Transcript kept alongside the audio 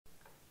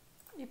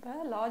இப்போ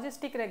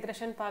logistic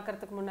regression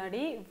பார்க்கறதுக்கு முன்னாடி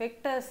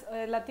வெக்டர்ஸ்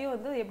எல்லாத்தையும்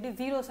வந்து எப்படி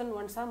ஜீரோஸ் அண்ட்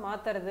ஒன்ஸாக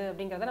மாற்றுறது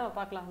அப்படிங்கிறத நம்ம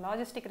பார்க்கலாம்.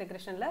 லாஜிஸ்டிக்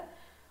ரெக்ரெஷனில்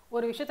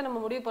ஒரு விஷயத்தை நம்ம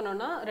முடிவு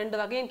பண்ணோம்னா ரெண்டு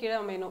வகையும் கீழே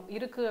அமையணும்.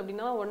 இருக்குது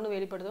அப்படின்னா 1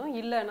 வெளிப்படுத்தும்,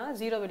 இல்லைன்னா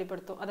 0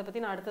 வெளிப்படுத்தும். அதை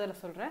பற்றி நான்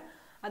அடுத்ததில் சொல்கிறேன்.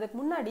 அதுக்கு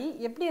முன்னாடி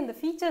எப்படி அந்த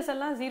ஃபீச்சர்ஸ்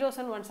எல்லாம் ஜீரோஸ்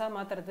அண்ட் ஒன்ஸாக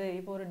மாற்றுறது.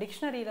 இப்போ ஒரு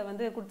டிக்ஷனரியில்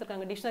வந்து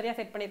கொடுத்துருக்காங்க, டிக்ஷனரியாக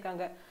செட்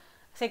பண்ணியிருக்காங்க.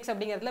 செக்ஸ்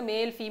அப்படிங்கிறதுல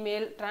மேல்,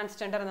 ஃபீமேல்,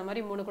 டிரான்ஸ்ஜெண்டர் அந்த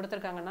மாதிரி 3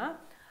 கொடுத்துருக்காங்கன்னா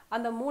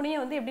அந்த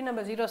 3ஐயும் வந்து எப்படி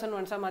நம்ம ஜீரோஸ் அண்ட்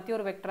ஒன்ஸாக மாற்றி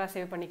ஒரு வெக்டராக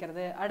சேவ்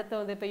பண்ணிக்கிறது. அடுத்து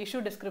வந்து இப்போ இஷ்யூ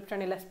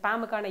டிஸ்கிரிப்ஷன் இல்லை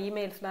ஸ்பேமுக்கான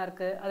இமெயில்ஸ்லாம்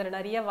இருக்குது, அதில்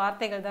நிறைய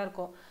வார்த்தைகள் தான்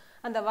இருக்கும்.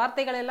 அந்த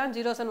வார்த்தைகள் எல்லாம்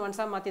ஜீரோஸ் அண்ட்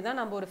ஒன்ஸாக மாற்றி தான்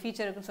நம்ம ஒரு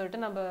ஃபீச்சர் இருக்குன்னு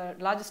சொல்லிட்டு நம்ம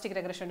லாஜிஸ்டிக்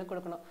ரெக்ரெஷனுக்கு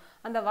கொடுக்கணும்.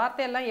 அந்த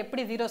வார்த்தையெல்லாம்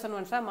எப்படி ஜீரோஸ் அண்ட்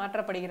ஒன்ஸாக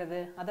மாற்றப்படுகிறது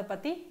அதை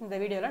பற்றி இந்த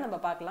வீடியோவில் நம்ம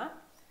பார்க்கலாம்.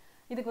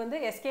 இதுக்கு வந்து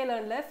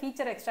scikit-learnல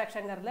feature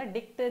எக்ஸ்ட்ராக்ஷன்ங்கிறதுல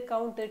dict,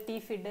 count,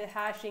 defeat,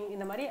 hashing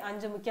இந்த மாதிரி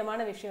 5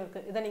 முக்கியமான விஷயம்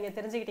இருக்குது. இதை நீங்கள்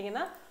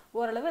தெரிஞ்சுக்கிட்டிங்கன்னா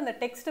ஓரளவு இந்த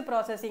டெக்ஸ்ட்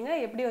ப்ராசஸிங்கை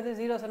எப்படி வந்து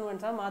ஜீரோஸ் அண்ட்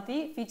ஒன்ஸாக மாற்றி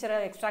ஃபீச்சரை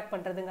எக்ஸ்ட்ராக்ட்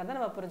பண்ணுறதுங்கிறத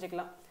நம்ம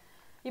புரிஞ்சுக்கலாம்.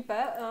 இப்போ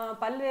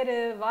பல்வேறு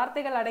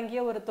வார்த்தைகள்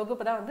அடங்கிய ஒரு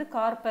தொகுப்பு தான் வந்து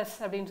கார்பஸ்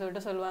அப்படின்னு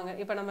சொல்லிட்டு சொல்லுவாங்க.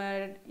 இப்போ நம்ம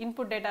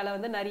இன்புட் டேட்டாவில்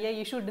வந்து நிறைய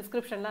இஷ்யூ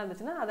டிஸ்கிரிப்ஷன்லாம்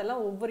இருந்துச்சுன்னா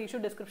அதெல்லாம் ஒவ்வொரு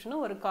இஷ்யூ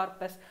டிஸ்கிரிப்ஷனும் ஒரு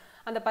கார்பஸ்.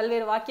 அந்த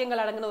பல்வேறு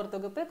வாக்கியங்கள் அடங்கின ஒரு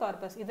தொகுப்பு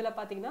கார்பஸ். இதில்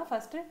பார்த்தீங்கன்னா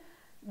ஃபஸ்ட்டு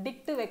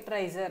டிக்ட்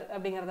வெக்டரைசர்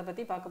அப்படிங்கிறத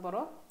பற்றி பார்க்க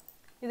போகிறோம்.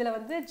 இதில்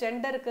வந்து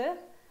ஜெண்டருக்கு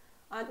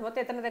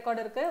மொத்தம் எத்தனை ரெக்கார்டு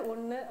இருக்குது?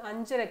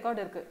 5 ரெக்கார்டு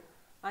இருக்குது,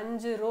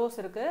 5 ரோஸ்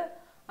இருக்குது.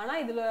 ஆனால்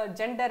இதில்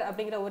ஜெண்டர்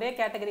அப்படிங்கிற ஒரே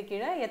கேட்டகரி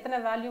கீழே எத்தனை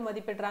வேல்யூ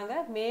மதிப்பிடுறாங்க?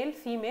 மேல்,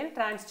 ஃபீமேல்,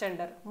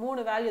 டிரான்ஸ்ஜெண்டர்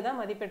 3 வேல்யூ தான்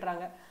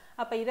மதிப்பிடுறாங்க.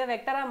 அப்போ இதை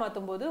வெக்டராக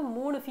மாற்றும் போது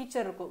 3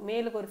 ஃபீச்சர் இருக்கும்.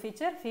 மேலுக்கு ஒரு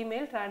ஃபீச்சர்,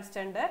 ஃபீமேல்,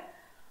 டிரான்ஸ்ஜெண்டர்.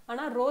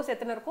 ஆனால் ரோஸ்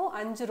எத்தனை இருக்கும்?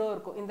 5 ரோ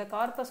இருக்கும். இந்த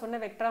கார்பஸ்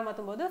ஒன்று வெக்டராக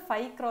மாற்றும் போது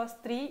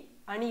 5x3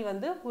 அணி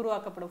வந்து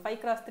உருவாக்கப்படும்,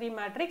 5x3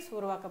 மேட்ரிக்ஸ்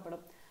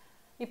உருவாக்கப்படும்.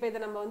 இப்போ இதை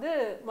நம்ம வந்து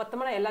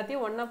மொத்தமாக நான்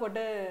எல்லாத்தையும் ஒன்றா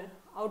போட்டு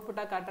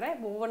அவுட்புட்டாக காட்டுறேன்.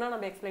 ஒவ்வொன்றா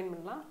நம்ம எக்ஸ்பிளைன்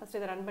பண்ணலாம். ஃபஸ்ட்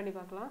இதை ரன் பண்ணி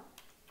பார்க்கலாம்.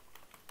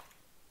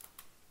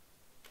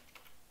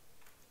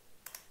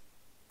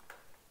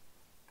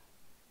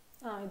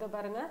 இதோ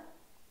பாருங்கள்,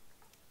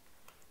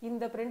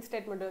 இந்த print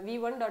statement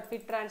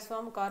v1.fit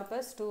transform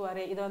corpus to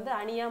array இதை வந்து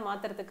அணியாக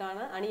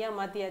மாற்றுறதுக்கான அணியாக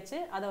மாற்றியாச்சு.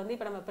 அதை வந்து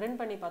இப்போ நம்ம பிரிண்ட்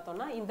பண்ணி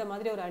பார்த்தோம்னா இந்த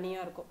மாதிரி ஒரு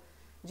அணியாக இருக்கும்.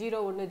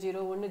 0 1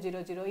 0 1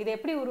 0 0. இது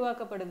எப்படி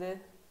உருவாக்கப்படுது?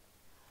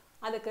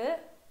 அதுக்கு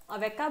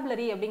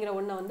வெக்காபுலரி அப்படிங்கிற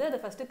ஒன்றை வந்து அதை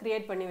ஃபஸ்ட்டு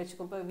க்ரியேட் பண்ணி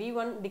வச்சுக்கும். இப்போ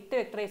v1 டிக்ட்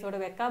வெக்டரைஸோட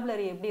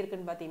வெக்காபுலரி எப்படி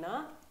இருக்குன்னு பார்த்தீங்கன்னா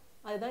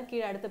அதுதான்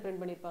கீழே அடுத்து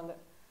பிரிண்ட் பண்ணியிருப்பாங்க.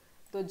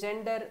 ஸோ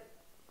ஜெண்டர்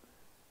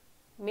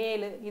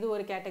மேலு இது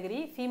ஒரு கேட்டகரி,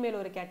 ஃபீமேல்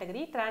ஒரு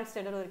கேட்டகரி,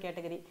 டிரான்ஸ்ஜெண்டர் ஒரு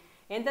கேட்டகரி.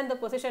 எந்தெந்த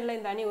பொசிஷனில்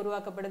இந்த அணி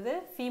உருவாக்கப்படுது?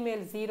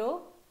 ஃபீமேல் 0,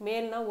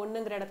 மேல்னா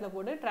 1ங்கிற இடத்துல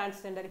போட்டு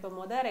டிரான்ஸ்ஜெண்டர். இப்போ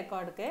மொதல்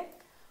ரெக்கார்டுக்கு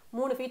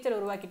 3 ஃபீச்சர்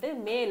உருவாக்கிட்டு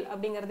மேல்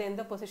அப்படிங்கிறது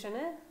எந்த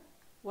பொசிஷனு?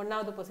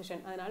 1வது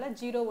பொசிஷன். அதனால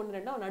 0 1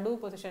 2 நடுவு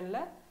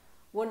பொசிஷனில்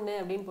 1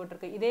 அப்படின்னு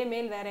போட்டிருக்கு. இதே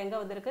மேல் வேற எங்கே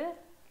வந்திருக்கு?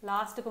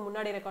 லாஸ்ட்டுக்கு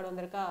முன்னாடி ரெக்கார்டு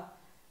வந்திருக்கா?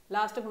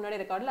 லாஸ்ட்டுக்கு முன்னாடி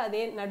ரெக்கார்டில்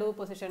அதே நடுவு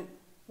பொசிஷன்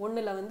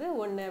 1ல் வந்து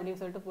 1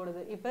 அப்படின்னு சொல்லிட்டு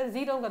போடுது. இப்போ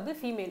 0ங்கிறது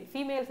ஃபீமேல்.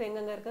 ஃபீமேல்ஸ்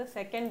எங்கெங்கே இருக்குது?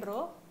 Second row,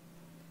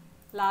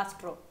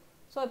 last row.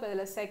 So இப்போ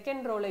இதில்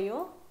செகண்ட்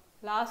ரோலையும்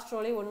லாஸ்ட்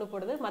ரோலையும் 1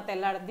 போடுது, மற்ற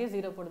எல்லா இடத்துலையும்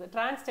 0 போடுது.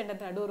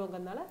 டிரான்ஸ்ஜெண்டர் நடுவு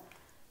ரோங்கிறதுனால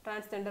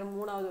டிரான்ஸ்ஜெண்டர்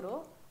 3வது ரோ,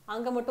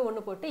 அங்கே மட்டும்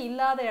 1 போட்டு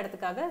இல்லாத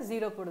இடத்துக்காக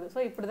 0 போடுது. ஸோ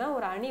இப்படி தான்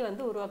ஒரு அணி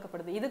வந்து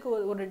உருவாக்கப்படுது. இதுக்கு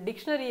ஒரு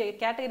டிக்ஷனரி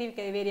கேட்டகரி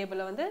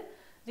வேரியபிளை வந்து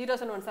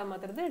ஜீரோஸ் அண்ட் ஒன்ஸாக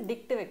மாற்றுறது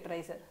டிக்ட்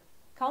வெக்டரைசர்.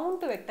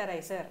 கவுண்ட்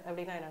வெக்டரைசர்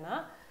அப்படின்னா என்னென்னா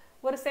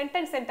ஒரு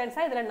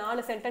சென்டென்ஸாக இதில்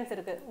 4 சென்டென்ஸ்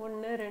இருக்குது. 1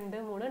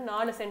 2 3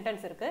 4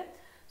 சென்டென்ஸ் இருக்குது.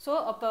 ஸோ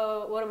அப்போ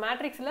ஒரு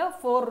மேட்ரிக்ஸில்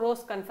 4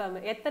 ரோஸ் கன்ஃபார்ம்.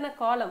 எத்தனை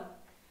காலம்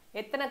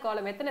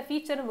எத்தனை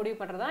ஃபீச்சர்னு முடிவு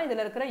பண்ணுறது தான்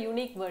இதில் இருக்கிற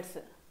unique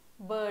words.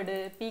 Bird,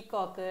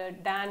 peacock,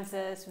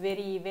 dancers,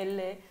 very,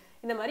 வெல்லு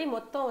இந்த மாதிரி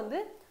மொத்தம் வந்து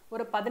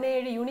ஒரு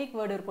 17 யூனிக்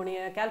வேர்டு இருக்கும்.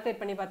 நீங்கள்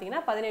கால்குலேட் பண்ணி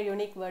பார்த்தீங்கன்னா 17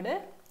 யூனிக் வேர்டு.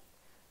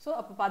 ஸோ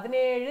அப்போ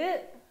 17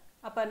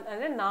 அப்போ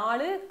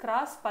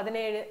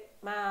 4x17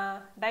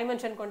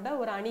 டைமென்ஷன் கொண்ட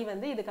ஒரு அணி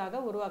வந்து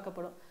இதுக்காக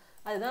உருவாக்கப்படும்.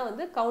 அதுதான்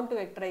வந்து கவுண்ட்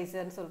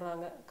வெக்டரைசர்னு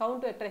சொல்கிறாங்க.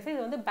 கவுண்ட் வெக்டரைசர்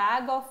இது வந்து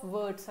பேக் ஆஃப்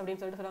வேர்ட்ஸ்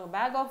அப்படின்னு சொல்லிட்டு சொல்கிறாங்க.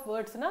 பேக் ஆஃப்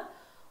வேர்ட்ஸ்னால்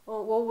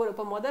ஒவ்வொரு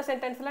இப்போ மொதல்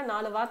சென்டென்ஸில்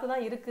 4 வார்த்தை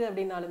தான் இருக்குது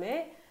அப்படின்னாலுமே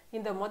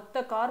இந்த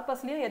மொத்த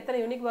கார்பஸ்லேயும் எத்தனை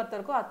யூனிக் வார்த்தை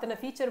இருக்கோ அத்தனை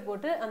ஃபீச்சர்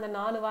போட்டு அந்த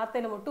 4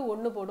 வார்த்தையில் மட்டும்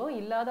 1 போடும்,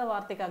 இல்லாத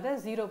வார்த்தைக்காக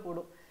 0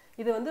 போடும்.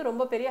 இது வந்து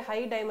ரொம்ப பெரிய ஹை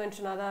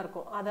டைமென்ஷனாக தான்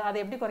இருக்கும். அதை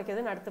எப்படி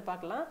குறைக்கிறதுன்னு அடுத்து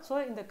பார்க்கலாம். ஸோ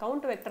இந்த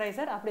கவுண்ட்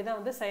வெக்டரைசர் அப்படி தான்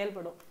வந்து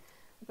செயல்படும்.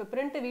 இப்போ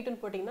பிரிண்ட்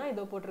வீட்டுன்னு போட்டிங்கன்னா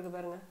இதோ போட்டிருக்கு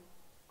பாருங்கள்.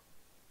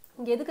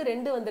 இங்கே எதுக்கு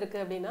 2 வந்திருக்கு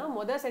அப்படின்னா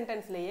மொதல்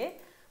சென்டென்ஸ்லேயே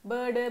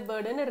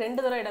பேர்டுன்னு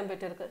 2 தடவை இடம்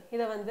பெற்றிருக்கு.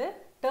 இதை வந்து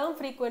டேர்ம்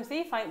ஃப்ரீக்வன்சி,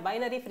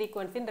 பைனரி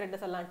ஃப்ரீக்வன்சின்னு 2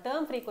 சொல்லலாம்.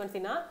 டேர்ம்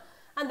ஃப்ரீக்வன்சினா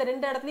அந்த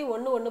 2 இடத்துலையும்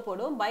 1 1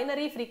 போடும்.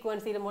 பைனரி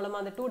ஃப்ரீக்வன்சி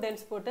மூலமாக அந்த 2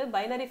 டென்ஸ் போட்டு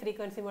பைனரி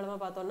ஃப்ரீக்வன்சி மூலமாக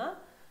பார்த்தோம்னா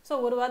ஸோ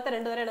ஒரு வார்த்தை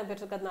 2 தடவை இடம்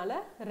பெற்றிருக்கிறதுனால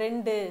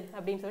 2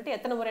 அப்படின்னு சொல்லிட்டு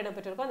எத்தனை முறை இடம்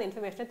பெற்றிருக்கோ அந்த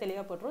இன்ஃபர்மேஷனை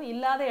தெளிவாக போட்டுரும்.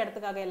 இல்லாத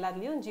இடத்துக்காக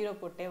எல்லாத்துலேயும் 0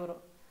 போட்டே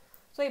வரும்.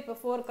 ஸோ இப்போ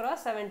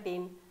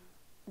 4x17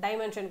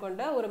 டைமென்ஷன்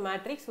கொண்ட ஒரு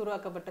மேட்ரிக்ஸ்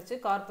உருவாக்கப்பட்டுச்சு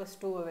கார்பஸ்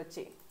 2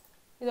 வச்சு.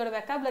 இதோட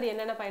வெக்காபுலரி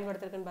என்னென்ன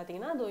பயன்படுத்திருக்குன்னு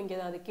பார்த்தீங்கன்னா இங்கே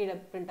தான் அது கீழே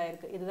பிரிண்ட்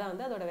ஆயிருக்கு. இதுதான்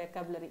வந்து அதோட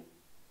வெக்காபுலரி.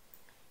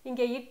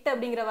 இங்கே இட்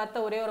அப்படிங்கிற வார்த்தை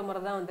ஒரே ஒரு முறை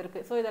தான்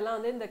வந்திருக்கு. ஸோ இதெல்லாம்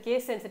வந்து இந்த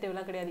கேஸ்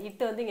சென்சிட்டிவ்லாம் கிடையாது.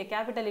 இட்டு வந்து இங்கே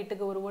கேபிட்டல்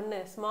இட்டுக்கு ஒரு 1,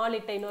 ஸ்மால்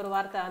இட்டை இன்னொரு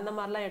வார்த்தை அந்த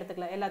மாதிரிலாம்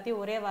எடுத்துக்கலாம்.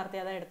 எல்லாத்தையும் ஒரே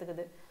வார்த்தையாக தான்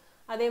எடுத்துக்குது.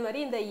 அதே மாதிரி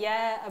இந்த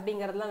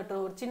அப்படிங்கிறதுலாம்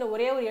விட்டுரும். ஒரு சின்ன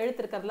ஒரே ஒரு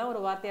எழுத்து இருக்கிறதுலாம்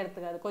ஒரு வார்த்தையாக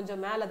எடுத்துக்காது.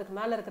 கொஞ்சம் மேலே அதுக்கு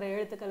மேலே இருக்கிற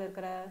எழுத்துக்கள்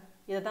இருக்கிற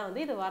இதை தான்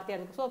வந்து இது வார்த்தையாக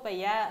இருக்கும். ஸோ இப்போ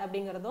ஏ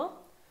அப்படிங்கிறதும்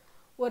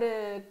ஒரு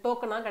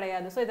டோக்கனாக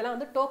கிடையாது. ஸோ இதெல்லாம்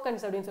வந்து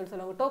டோக்கன்ஸ் அப்படின்னு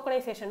சொல்லுவாங்க.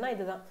 டோக்கனைசேஷன்னா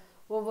இதுதான்.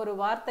 ஒவ்வொரு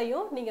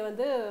வார்த்தையும் நீங்கள்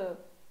வந்து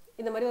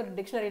இந்த மாதிரி ஒரு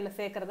டிக்ஷனரியில்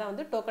சேர்க்கறதா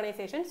வந்து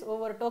டோக்கனைசேஷன்ஸ்.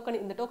 ஒவ்வொரு டோக்கன்,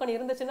 இந்த டோக்கன்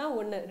இருந்துச்சுன்னா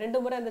 1, 2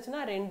 முறை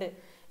இருந்துச்சுன்னா 2,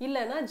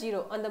 இல்லைன்னா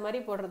 0, அந்த மாதிரி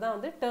போடுறது தான்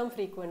வந்து டேர்ம்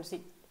ஃப்ரீக்வன்சி.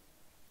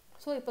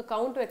 ஸோ இப்போ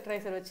கவுண்ட்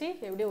வெக்டரைசர் வச்சு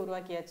எப்படியும்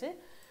உருவாக்கியாச்சு.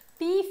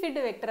 டிஃபிட்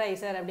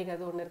வெக்டரைசர்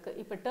அப்படிங்கிறது ஒன்று இருக்குது.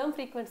 இப்போ டேர்ம்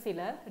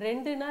ஃப்ரீக்வன்சியில்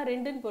 2னா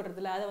 2ன்னு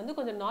போடுறதுல அதை வந்து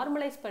கொஞ்சம்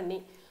நார்மலைஸ் பண்ணி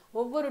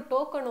ஒவ்வொரு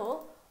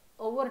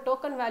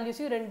டோக்கன்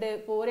வேல்யூஸையும் 2,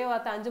 இப்போ ஒரே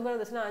வார்த்தை 5 முறை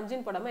இருந்துச்சுன்னா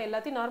 5ன்னு போடாமல்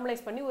எல்லாத்தையும்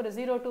நார்மலைஸ் பண்ணி ஒரு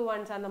 0 to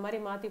 1 அந்த மாதிரி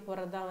மாற்றி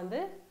போடுறது தான்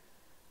வந்து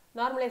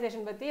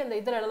நார்மலைசேஷன். பற்றி அந்த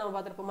இதுலலாம் நம்ம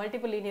பார்த்துருப்போம்,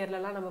 மல்டிபிள்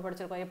லீனியர்லாம் நம்ம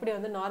படிச்சிருக்கோம், எப்படி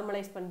வந்து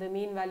நார்மலைஸ் பண்ணி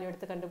மீன் வேல்யூ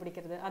எடுத்து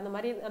கண்டுபிடிக்கிறது. அது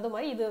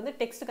மாதிரி இது வந்து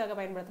டெக்ஸ்ட்டுக்காக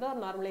பயன்படுத்துகிற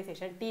ஒரு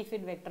நார்மலைசேஷன்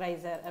டிஃபிட்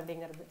வெக்டரைசர்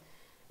அப்படிங்கிறது.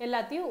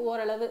 எல்லாத்தையும்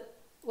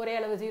ஒரே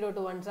அளவு 0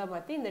 to 1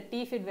 மாற்றி இந்த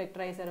டிஃபிட்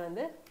வெக்டரைசர்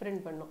வந்து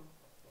பிரிண்ட் பண்ணும்.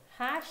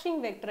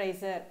 ஹேஷிங்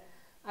வெக்டரைசர்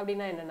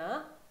அப்படின்னா என்னென்னா,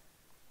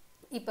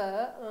 இப்போ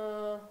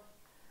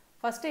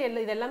ஃபஸ்ட்டு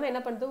இது எல்லாமே என்ன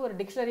பண்ணுது, ஒரு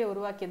டிக்ஷனரியை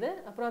உருவாக்கிது.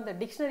 அப்புறம் அந்த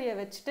டிக்ஷனரியை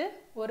வச்சுட்டு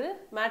ஒரு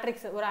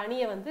மேட்ரிக்ஸ், ஒரு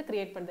அணியை வந்து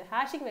கிரியேட் பண்ணுது.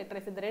 ஹேஷிங்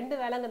வெக்டரைசர் இந்த 2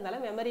 வேலைங்கிறதுனால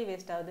மெமரி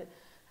வேஸ்ட் ஆகுது.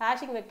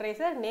 ஹேஷிங்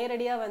வெக்டரைசர்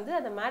நேரடியாக வந்து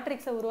அந்த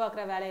மேட்ரிக்ஸை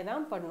உருவாக்குற வேலையை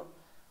தான் பண்ணும்.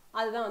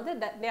 அதுதான் வந்து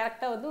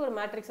டேரெக்டாக வந்து ஒரு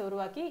மேட்ரிக்ஸை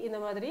உருவாக்கி இந்த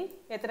மாதிரி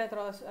எத்தனை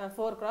கிராஸ்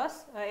 4 கிராஸ்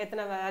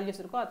எத்தனை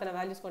வேல்யூஸ் இருக்கோ அத்தனை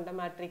வேல்யூஸ் கொண்ட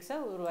மேட்ரிக்ஸை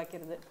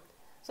உருவாக்கிடுது.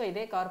 ஸோ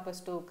இதே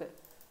கார்பஸ் 2க்கு.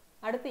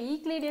 அடுத்து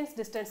ஈக்ளீடியன்ஸ்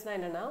டிஸ்டன்ஸ்னால்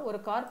என்னென்னா, ஒரு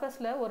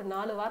கார்பஸில் ஒரு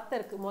 4 வார்த்தை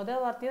இருக்குது. முதல்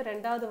வார்த்தையும்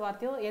 2வது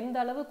வார்த்தையும் எந்த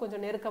அளவு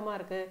கொஞ்சம் நெருக்கமாக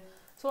இருக்குது.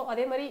 ஸோ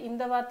அதே மாதிரி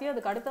இந்த வார்த்தையும்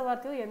அதுக்கு அடுத்த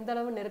வார்த்தையும் எந்த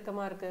அளவு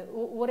நெருக்கமாக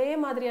இருக்குது. ஒரே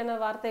மாதிரியான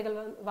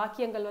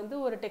வாக்கியங்கள் வந்து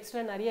ஒரு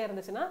டெக்ஸ்ட்டில் நிறைய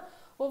இருந்துச்சுன்னா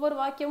ஒவ்வொரு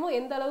வாக்கியமும்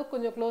எந்த அளவுக்கு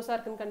கொஞ்சம் க்ளோஸாக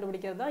இருக்குன்னு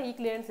கண்டுபிடிக்கிறது தான்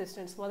ஈக்ளீடியன்ஸ்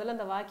டிஸ்டன்ஸ். முதல்ல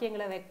அந்த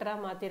வாக்கியங்களை வெக்டராக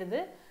மாற்றிடுது.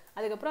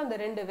 அதுக்கப்புறம் அந்த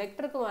 2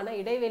 வெக்டருக்குமான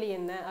இடைவெளி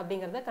என்ன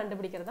அப்படிங்கிறத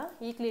கண்டுபிடிக்கிறது தான்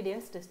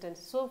ஈக்ளீடியன்ஸ்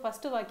டிஸ்டன்ஸ். ஸோ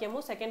ஃபஸ்ட்டு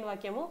வாக்கியமும் செகண்ட்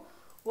வாக்கியமும்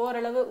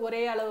ஒரே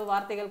அளவு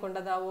வார்த்தைகள்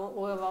கொண்டதாகவும்,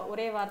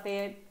 ஒரே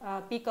வார்த்தையை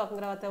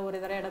பீகாக்ங்கிற வார்த்தை ஒரு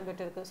தடவை இடம்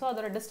பெற்றிருக்கு. ஸோ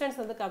அதோட டிஸ்டன்ஸ்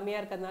வந்து கம்மியாக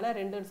இருக்கிறதுனால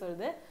 2ன்னு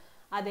சொல்லுது.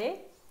 அதே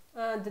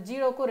இந்த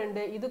 0க்கும்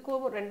 2,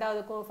 இதுக்கும்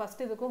 2வதுக்கும்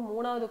ஃபர்ஸ்ட் இதுக்கும்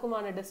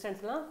 3வதுக்குமான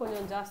டிஸ்டன்ஸ்லாம்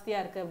கொஞ்சம்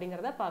ஜாஸ்தியாக இருக்குது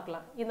அப்படிங்கிறத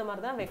பார்க்கலாம். இந்த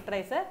மாதிரி தான்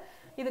வெக்டரைசர்.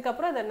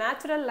 இதுக்கப்புறம் இந்த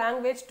நேச்சுரல்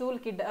லாங்குவேஜ்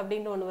டூல் கிட்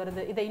அப்படின்னு ஒன்று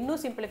வருது. இதை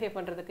இன்னும் சிம்பிளிஃபை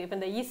பண்ணுறதுக்கு இப்போ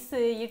இந்த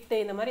இட்டு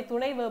இந்த மாதிரி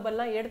துணை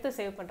வேர்பெல்லாம் எடுத்து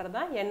சேவ் பண்ணுறது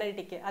தான்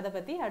NLTK. அதை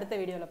பற்றி அடுத்த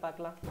வீடியோவில்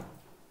பார்க்கலாம்.